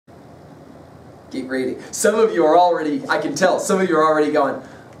Keep reading. Some of you are already, I can tell, some of you are already going,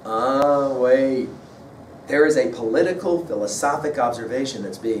 wait. There is a political, philosophic observation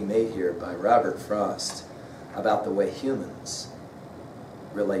that's being made here by Robert Frost about the way humans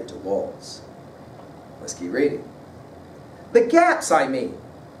relate to walls. Let's keep reading. The gaps, I mean.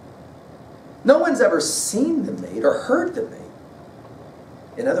 No one's ever seen them made or heard them made.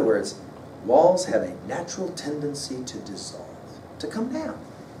 In other words, walls have a natural tendency to dissolve, to come down.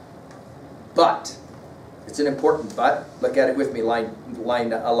 But, it's an important but, look at it with me, line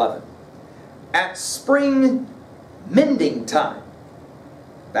 11. At spring mending time,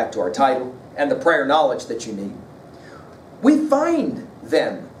 back to our title, and the prayer knowledge that you need, we find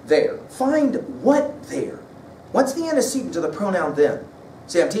them there. Find what there? What's the antecedent to the pronoun them?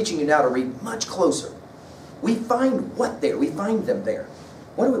 See, I'm teaching you now to read much closer. We find what there? We find them there.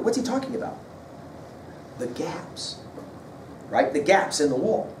 What's he talking about? The gaps, right? The gaps in the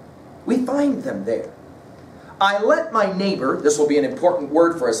wall. We find them there. I let my neighbor, this will be an important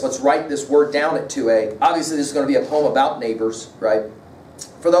word for us. Let's write this word down at 2A. Obviously, this is going to be a poem about neighbors, right?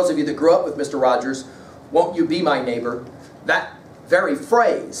 For those of you that grew up with Mr. Rogers, won't you be my neighbor? That very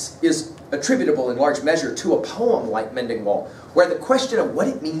phrase is attributable in large measure to a poem like Mending Wall, where the question of what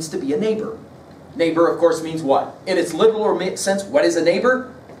it means to be a neighbor. Neighbor, of course, means what? In its literal sense, what is a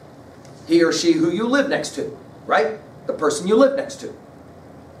neighbor? He or she who you live next to, right? The person you live next to.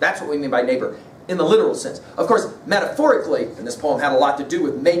 That's what we mean by neighbor in the literal sense. Of course, metaphorically, and this poem had a lot to do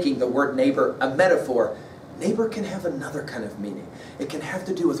with making the word neighbor a metaphor, neighbor can have another kind of meaning. It can have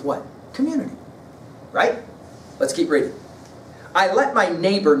to do with what? Community, right? Let's keep reading. I let my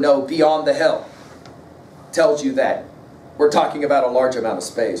neighbor know beyond the hill. Tells you that we're talking about a large amount of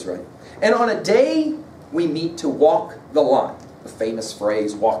space, right? And on a day we meet to walk the line, the famous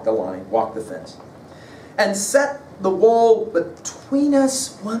phrase, walk the line, walk the fence, and set the wall between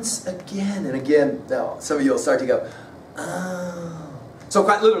us once again and again. Now, some of you will start to go, oh. So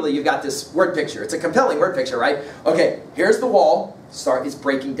quite literally, you've got this word picture. It's a compelling word picture, right? Okay, here's the wall. It's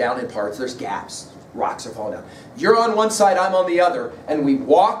breaking down in parts. There's gaps. Rocks are falling down. You're on one side, I'm on the other, and we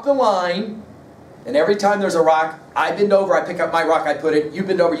walk the line, and every time there's a rock, I bend over, I pick up my rock, I put it, you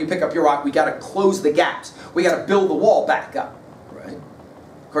bend over, you pick up your rock. We got to close the gaps. We got to build the wall back up, right?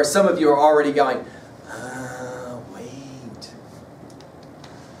 Of course, some of you are already going, wait.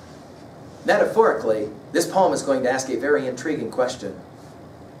 Metaphorically, this poem is going to ask a very intriguing question.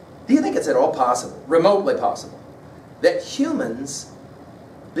 Do you think it's at all possible, remotely possible, that humans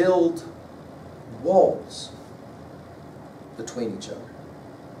build walls between each other?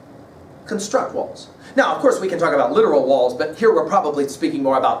 Construct walls. Now, of course, we can talk about literal walls, but here we're probably speaking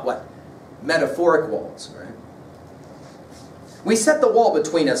more about what? Metaphoric walls, right? We set the wall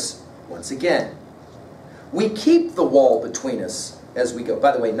between us once again. We keep the wall between us as we go.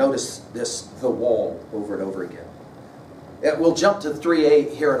 By the way, notice this, the wall, over and over again. We'll jump to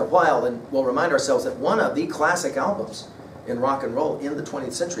 3A here in a while, and we'll remind ourselves that one of the classic albums in rock and roll in the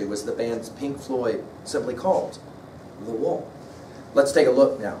 20th century was the band's Pink Floyd, simply called The Wall. Let's take a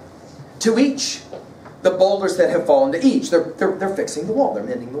look now. To each, the boulders that have fallen to each. They're fixing the wall. They're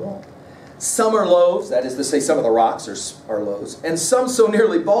mending the wall. Some are loaves, that is to say some of the rocks are loaves, and some so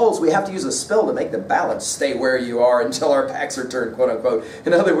nearly balls we have to use a spell to make them balance. Stay where you are until our backs are turned, quote unquote.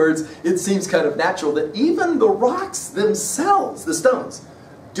 In other words, it seems kind of natural that even the rocks themselves, the stones,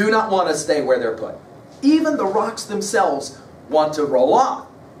 do not want to stay where they're put. Even the rocks themselves want to roll off.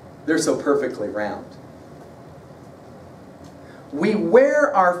 They're so perfectly round. We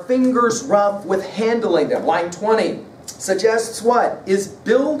wear our fingers rough with handling them. Line 20 suggests what? Is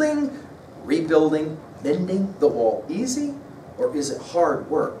building, rebuilding, mending the wall easy, or is it hard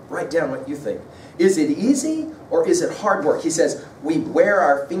work? Write down what you think. Is it easy or is it hard work? He says, we wear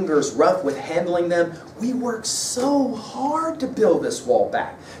our fingers rough with handling them. We work so hard to build this wall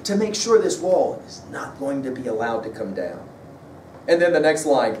back, to make sure this wall is not going to be allowed to come down. And then the next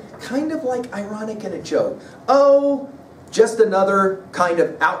line, kind of like ironic in a joke. Oh, just another kind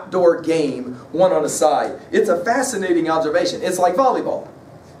of outdoor game, one on a side. It's a fascinating observation. It's like volleyball.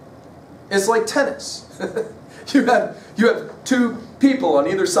 It's like tennis. You have two people on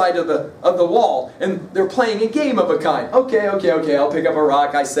either side of the wall, and they're playing a game of a kind. Okay, I'll pick up a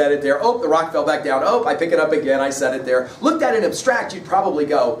rock, I set it there. Oh, the rock fell back down. Oh, I pick it up again, I set it there. Looked at it abstract, you'd probably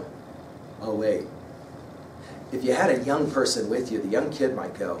go, oh wait. If you had a young person with you, the young kid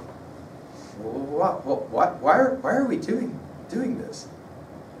might go, what? Why are we doing this?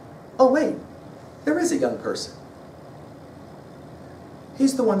 Oh wait, there is a young person.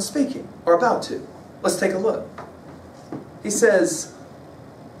 He's the one speaking, or about to. Let's take a look. He says,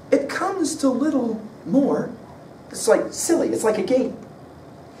 it comes to little more. It's like silly, it's like a game.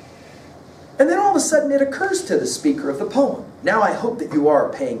 And then all of a sudden it occurs to the speaker of the poem. Now I hope that you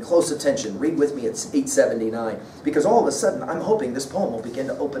are paying close attention. Read with me at 879. Because all of a sudden I'm hoping this poem will begin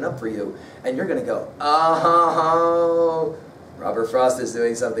to open up for you. And you're going to go, oh, Robert Frost is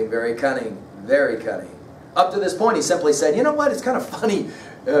doing something very cunning. Very cunning. Up to this point he simply said, you know what, it's kind of funny.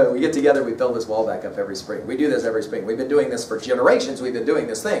 We get together, we build this wall back up every spring. We do this every spring. We've been doing this for generations. We've been doing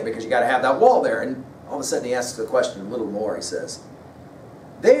this thing because you got to have that wall there. And all of a sudden he asks the question a little more. He says,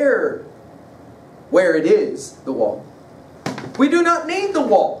 there, where it is, the wall, we do not need the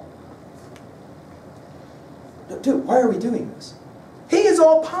wall. Dude, why are we doing this? He is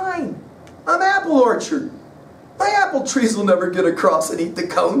all pine. I'm apple orchard. My apple trees will never get across and eat the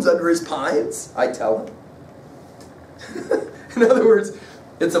cones under his pines, I tell him. In other words,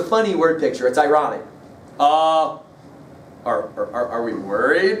 it's a funny word picture. It's ironic. Are we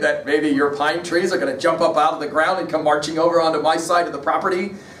worried that maybe your pine trees are going to jump up out of the ground and come marching over onto my side of the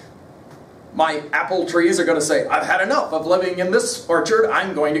property? My apple trees are going to say, I've had enough of living in this orchard.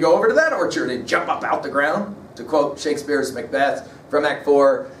 I'm going to go over to that orchard and jump up out the ground. To quote Shakespeare's Macbeth from Act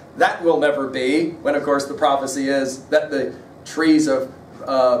 4, that will never be, when of course the prophecy is that the trees of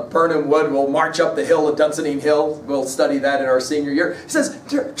Burnham Wood will march up the hill of Dunsinane Hill. We'll study that in our senior year. He says,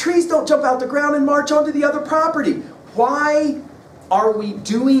 trees don't jump out the ground and march onto the other property. Why are we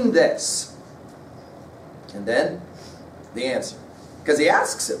doing this? And then, the answer. Because he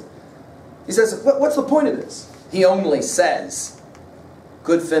asks him. He says, what's the point of this? He only says,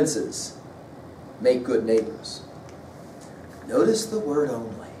 good fences make good neighbors. Notice the word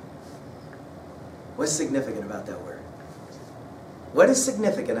only. What's significant about that word? What is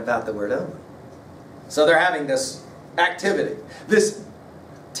significant about the word only? So they're having this activity, this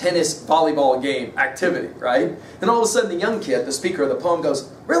tennis volleyball game activity, right? And all of a sudden the young kid, the speaker of the poem,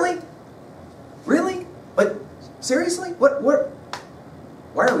 goes, really? Really? But seriously?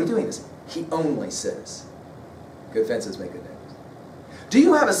 Why are we doing this? He only says, good fences make good neighbors. Do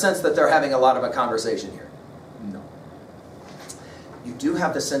you have a sense that they're having a lot of a conversation here? No. You do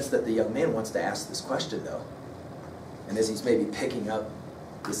have the sense that the young man wants to ask this question, though. And as he's maybe picking up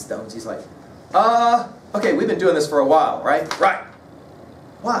the stones, he's like, okay, we've been doing this for a while, right? Right.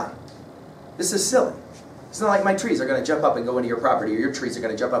 Why? This is silly. It's not like my trees are going to jump up and go into your property, or your trees are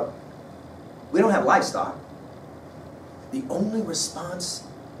going to jump up. We don't have livestock. The only response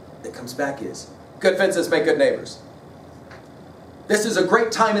that comes back is, good fences make good neighbors. This is a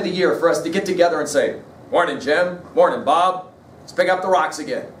great time of the year for us to get together and say, morning, Jim. Morning, Bob. Let's pick up the rocks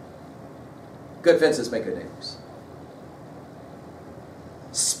again. Good fences make good neighbors.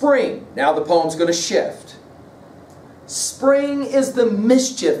 Spring. Now the poem's going to shift. Spring is the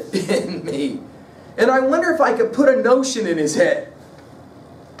mischief in me. And I wonder if I could put a notion in his head.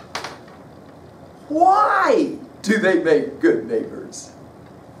 Why do they make good neighbors?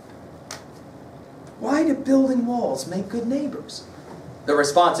 Why do building walls make good neighbors? The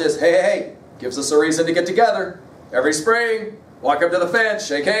response is, hey, gives us a reason to get together. Every spring, walk up to the fence,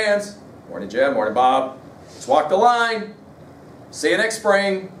 shake hands. Morning, Jim. Morning, Bob. Let's walk the line. See you next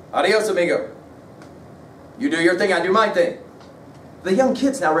spring. Adios, amigo. You do your thing, I do my thing. The young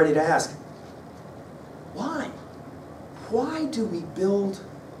kid's now ready to ask, why? Why do we build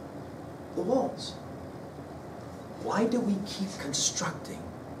the walls? Why do we keep constructing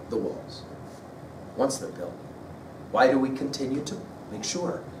the walls once they're built? Why do we continue to make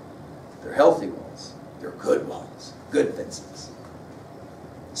sure they're healthy walls, they're good walls, good fences?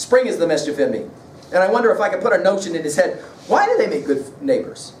 Spring is the mischief in me. And I wonder if I could put a notion in his head, why do they make good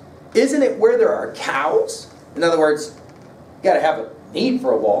neighbors? Isn't it where there are cows? In other words, you got to have a need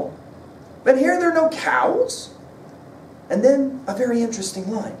for a wall. But here there are no cows. And then a very interesting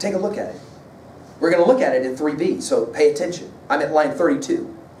line. Take a look at it. We're going to look at it in 3b, so pay attention. I'm at line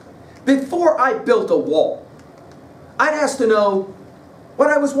 32. Before I built a wall, I'd ask to know what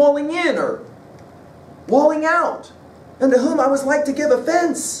I was walling in or walling out, and to whom I was like to give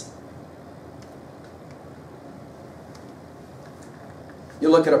offense. You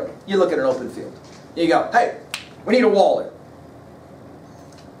look at an open field. You go, hey, we need a wall there.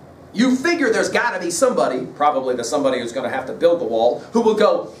 You figure there's got to be somebody, probably the somebody who's going to have to build the wall, who will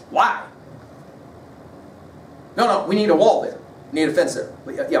go, why? No, we need a wall there. We need a fence there.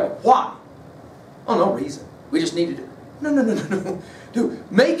 Yeah, but why? Oh, no reason. We just need to do. No.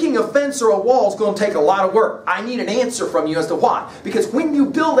 Dude, making a fence or a wall is going to take a lot of work. I need an answer from you as to why. Because when you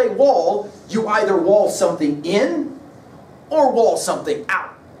build a wall, you either wall something in or wall something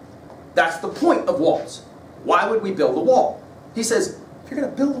out. That's the point of walls. Why would we build a wall? He says, if you're going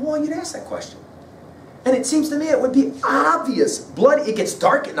to build a wall, you'd ask that question. And it seems to me it would be obvious. It gets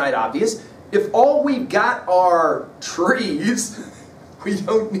dark at night, obvious. If all we've got are trees, we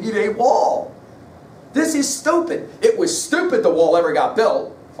don't need a wall. This is stupid. It was stupid the wall ever got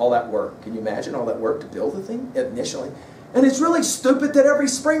built. All that work. Can you imagine all that work to build the thing initially? And it's really stupid that every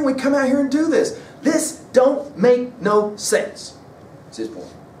spring we come out here and do this. This don't make no sense. That's his point.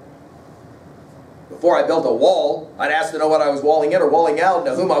 Before I built a wall, I'd ask to know what I was walling in or walling out, and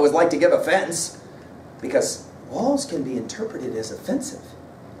to whom I was like to give offense. Because walls can be interpreted as offensive.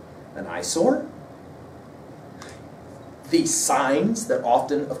 An eyesore. These signs that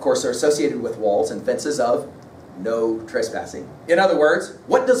often, of course, are associated with walls and fences of no trespassing. In other words,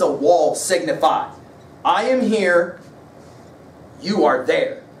 what does a wall signify? I am here, you are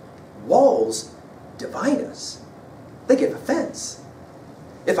there. Walls divide us. They give offense.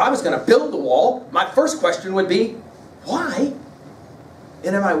 If I was going to build a wall, my first question would be, why?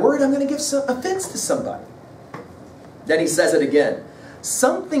 And am I worried I'm going to give some offense to somebody? Then he says it again.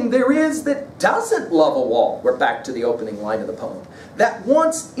 Something there is that doesn't love a wall. We're back to the opening line of the poem. That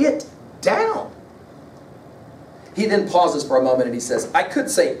wants it down. He then pauses for a moment and he says, I could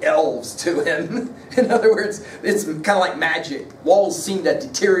say elves to him. In other words, it's kind of like magic. Walls seem to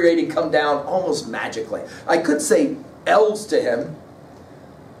deteriorate and come down almost magically. I could say elves to him,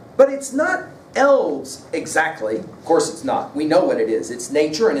 but it's not elves exactly. Of course it's not. We know what it is. It's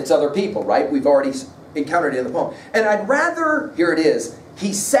nature and it's other people, right? We've already encountered it in the poem. And I'd rather, here it is,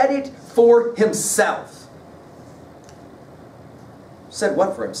 he said it for himself. Said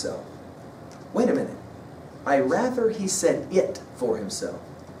what for himself? Wait a minute. I rather he said it for himself.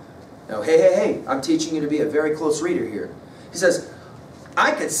 Now, hey, I'm teaching you to be a very close reader here. He says,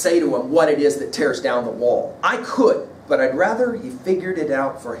 I could say to him what it is that tears down the wall. I could, but I'd rather he figured it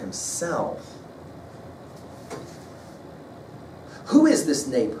out for himself. Who is this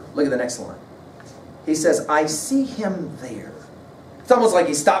neighbor? Look at the next line. He says, I see him there. It's almost like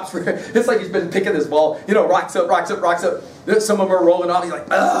he stops for, it's like he's been picking this ball, you know, rocks up, rocks up, rocks up. Some of them are rolling off. He's like,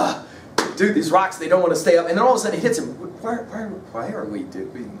 ugh. Dude, these rocks, they don't want to stay up. And then all of a sudden it hits him. Why are we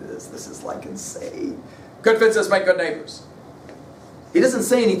doing this? This is like insane. Good fences make good neighbors. He doesn't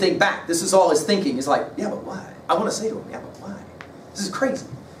say anything back. This is all his thinking. He's like, yeah, but why? I want to say to him, yeah, but why? This is crazy.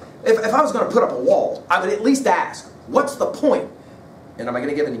 If I was going to put up a wall, I would at least ask, what's the point? And am I going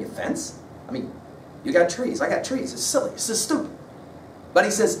to give any offense? I mean, you got trees. I got trees. It's silly. This is stupid. But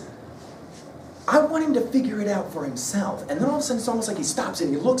he says, I want him to figure it out for himself. And then all of a sudden it's almost like he stops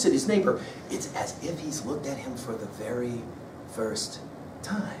and he looks at his neighbor. It's as if he's looked at him for the very first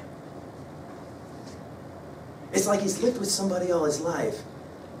time. It's like he's lived with somebody all his life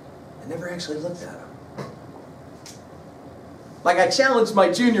and never actually looked at him. Like I challenged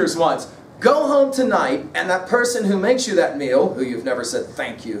my juniors once. Go home tonight and that person who makes you that meal, who you've never said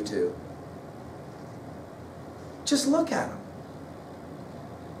thank you to, just look at them.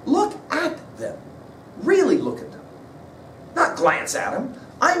 Look at them. Really look at them. Not glance at them.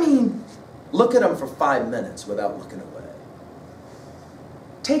 I mean, look at them for 5 minutes without looking away.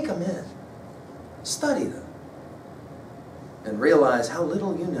 Take them in. Study them. And realize how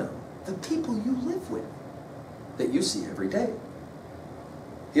little you know the people you live with that you see every day.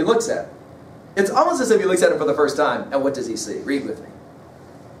 He looks at them. It's almost as if he looks at them for the first time. And what does he see? Read with me.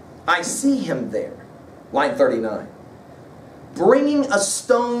 I see him there. Line 39. Bringing a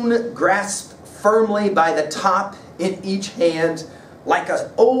stone grasped firmly by the top in each hand, like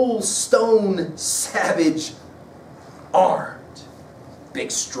an old stone savage, armed.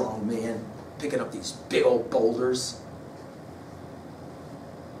 Big strong man, picking up these big old boulders.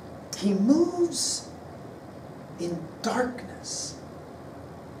 He moves in darkness,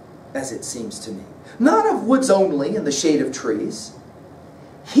 as it seems to me. Not of woods only in the shade of trees.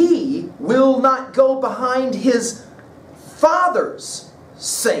 He will not go behind his Father's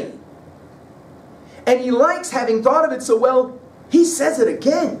saying. And he likes having thought of it so well, he says it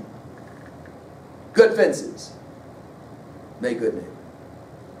again. Good fences make good neighbors.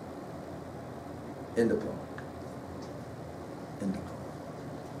 End of poem. End of poem.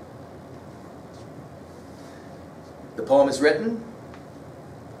 The poem is written,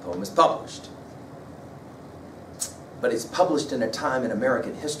 the poem is published. But it's published in a time in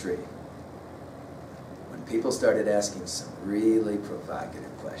American history when people started asking some really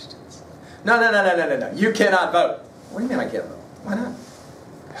provocative questions. No. You cannot vote. What do you mean I can't vote? Why not?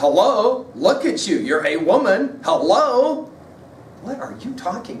 Hello? Look at you. You're a woman. Hello? What are you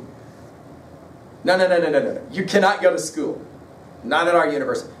talking? No. You cannot go to school. Not at our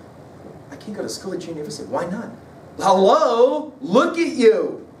university. I can't go to school at your university. Why not? Hello? Look at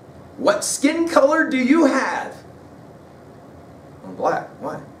you. What skin color do you have? I'm black.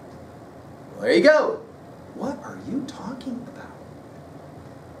 Why? Well, there you go. What are you talking about?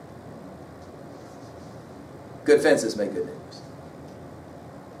 Good fences make good neighbors.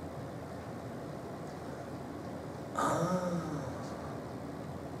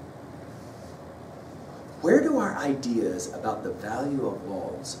 Where do our ideas about the value of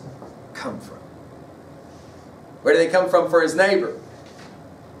walls come from? Where do they come from for his neighbor?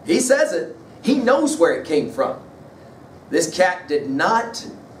 He says it. He knows where it came from. This cat did not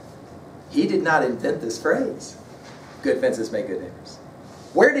invent this phrase. Good fences make good neighbors.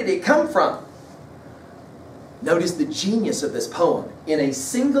 Where did it come from? Notice the genius of this poem. In a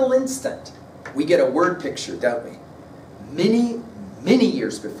single instant, we get a word picture, don't we? Many, many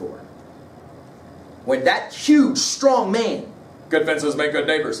years before, when that huge, strong man, good fences make good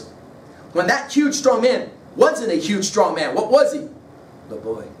neighbors, when that huge, strong man wasn't a huge, strong man, what was he?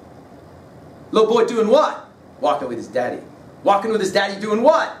 Little boy. Little boy doing what? Walking with his daddy. Walking with his daddy doing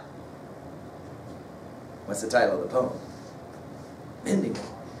what? What's the title of the poem? Mending.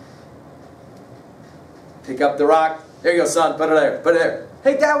 Pick up the rock. There you go, son. Put it there. Put it there.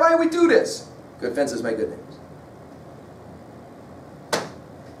 Hey, Dad, why do we do this? Good fences make good neighbors.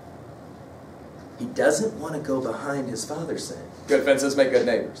 He doesn't want to go behind his father saying, good fences make good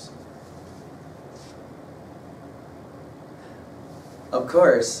neighbors. Of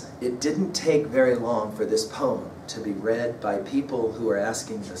course, it didn't take very long for this poem to be read by people who are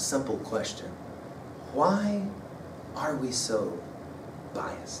asking the simple question, why are we so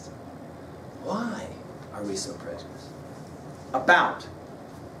biased? Why are we so prejudiced? About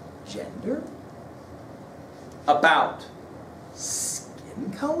gender? About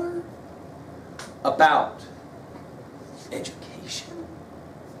skin color? About education?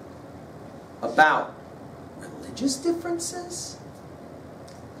 About religious differences?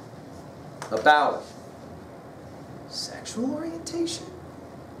 About sexual orientation?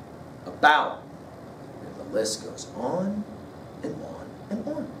 About, and the list goes on and on and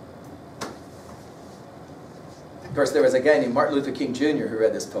on. Of course, there was a guy named Martin Luther King Jr. who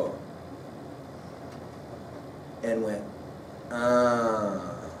read this poem and went,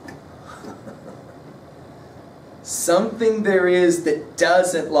 something there is that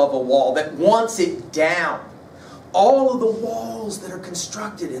doesn't love a wall, that wants it down. All of the walls that are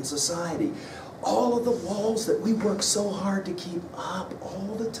constructed in society, all of the walls that we work so hard to keep up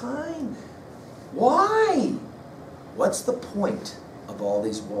all the time. Why? What's the point of all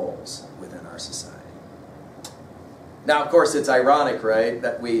these walls within our society? Now, of course, it's ironic, right,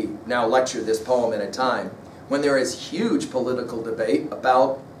 that we now lecture this poem in a time when there is huge political debate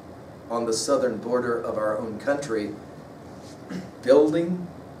about, on the southern border of our own country, building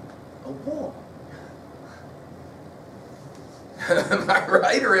a wall. Am I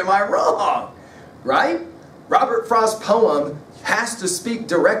right or am I wrong? Right? Robert Frost's poem has to speak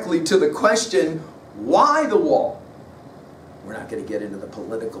directly to the question, why the wall? We're not going to get into the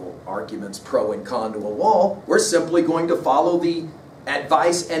political arguments pro and con to a wall. We're simply going to follow the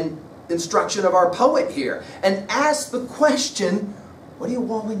advice and instruction of our poet here and ask the question, what are you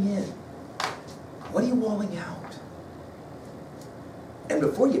walling in? What are you walling out? And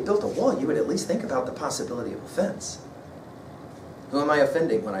before you built a wall, you would at least think about the possibility of offense. Who am I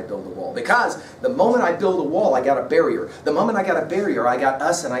offending when I build a wall? Because the moment I build a wall, I got a barrier. The moment I got a barrier, I got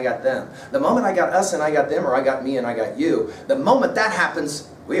us and I got them. The moment I got us and I got them, or I got me and I got you, the moment that happens,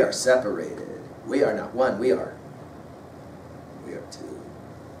 we are separated. We are not one, we are two.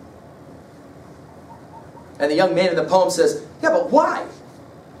 And the young man in the poem says, yeah, but why?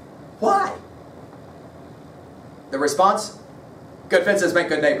 Why? The response, good fences make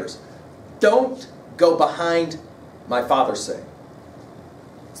good neighbors. Don't go behind my father's saying.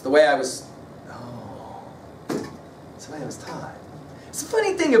 It's the way I was, it's the way I was taught. It's a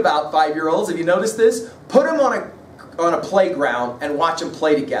funny thing about 5-year-olds, have you noticed this? Put them on a playground and watch them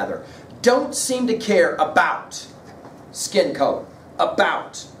play together. Don't seem to care about skin color,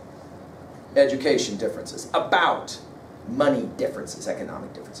 about education differences, about money differences,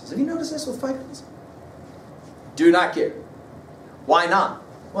 economic differences. Have you noticed this with 5-year-olds? Do not care. Why not?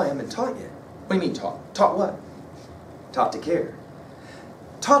 Well, I haven't been taught yet. What do you mean taught? Taught what? Taught to care.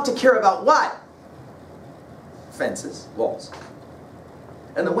 Taught to care about what? Fences, walls.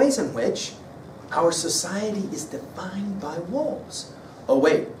 And the ways in which our society is defined by walls. Oh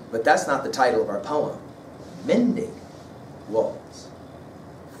wait, but that's not the title of our poem. Mending walls.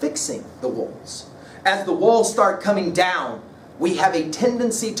 Fixing the walls. As the walls start coming down, we have a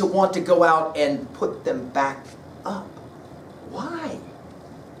tendency to want to go out and put them back up. Why?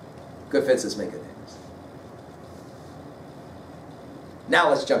 Good fences make good neighbors. Now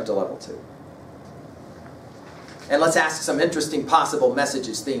let's jump to level 2. And let's ask some interesting possible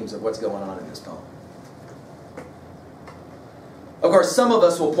messages, themes of what's going on in this poem. Of course, some of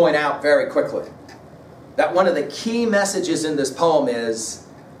us will point out very quickly that one of the key messages in this poem is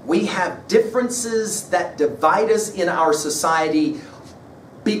we have differences that divide us in our society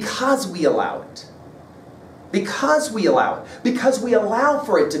because we allow it. Because we allow it. Because we allow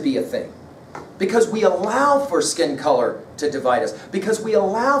for it to be a thing. Because we allow for skin color to divide us. Because we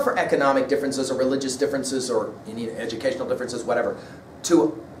allow for economic differences or religious differences or any educational differences, whatever,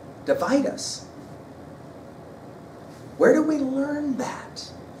 to divide us. Where do we learn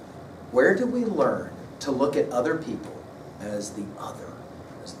that? Where do we learn to look at other people as the other,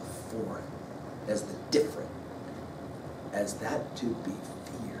 as the foreign, as the different, as that to be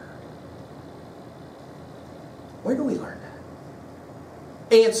feared? Where do we learn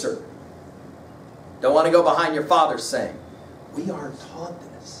that? Answer. Don't want to go behind your father's saying. We are taught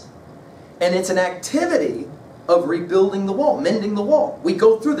this. And it's an activity of rebuilding the wall, mending the wall. We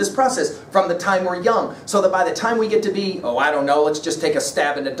go through this process from the time we're young, so that by the time we get to be, oh, I don't know, let's just take a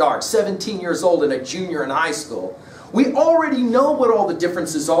stab in the dark, 17 years old and a junior in high school, we already know what all the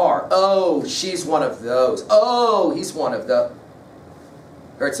differences are. Oh, she's one of those. Oh, he's one of the...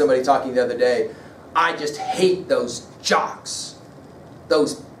 Heard somebody talking the other day, I just hate those jocks,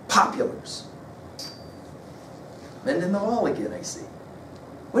 those populars. Mending the wall again, I see.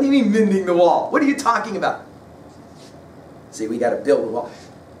 What do you mean mending the wall? What are you talking about? See, we got to build the wall.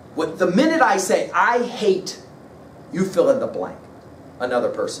 The minute I say, I hate, you fill in the blank, another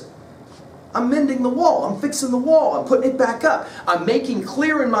person. I'm mending the wall. I'm fixing the wall. I'm putting it back up. I'm making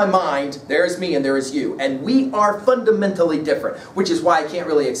clear in my mind, there is me and there is you. And we are fundamentally different, which is why I can't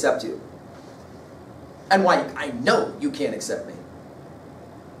really accept you. And why I know you can't accept me.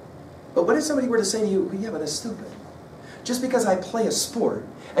 But what if somebody were to say to you, well, yeah, but that's stupid. Just because I play a sport,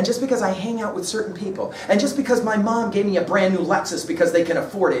 and just because I hang out with certain people, and just because my mom gave me a brand new Lexus because they can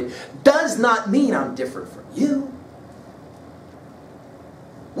afford it, does not mean I'm different from you.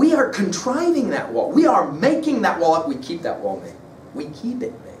 We are contriving that wall. We are making that wall up. We keep that wall made. We keep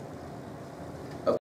it made.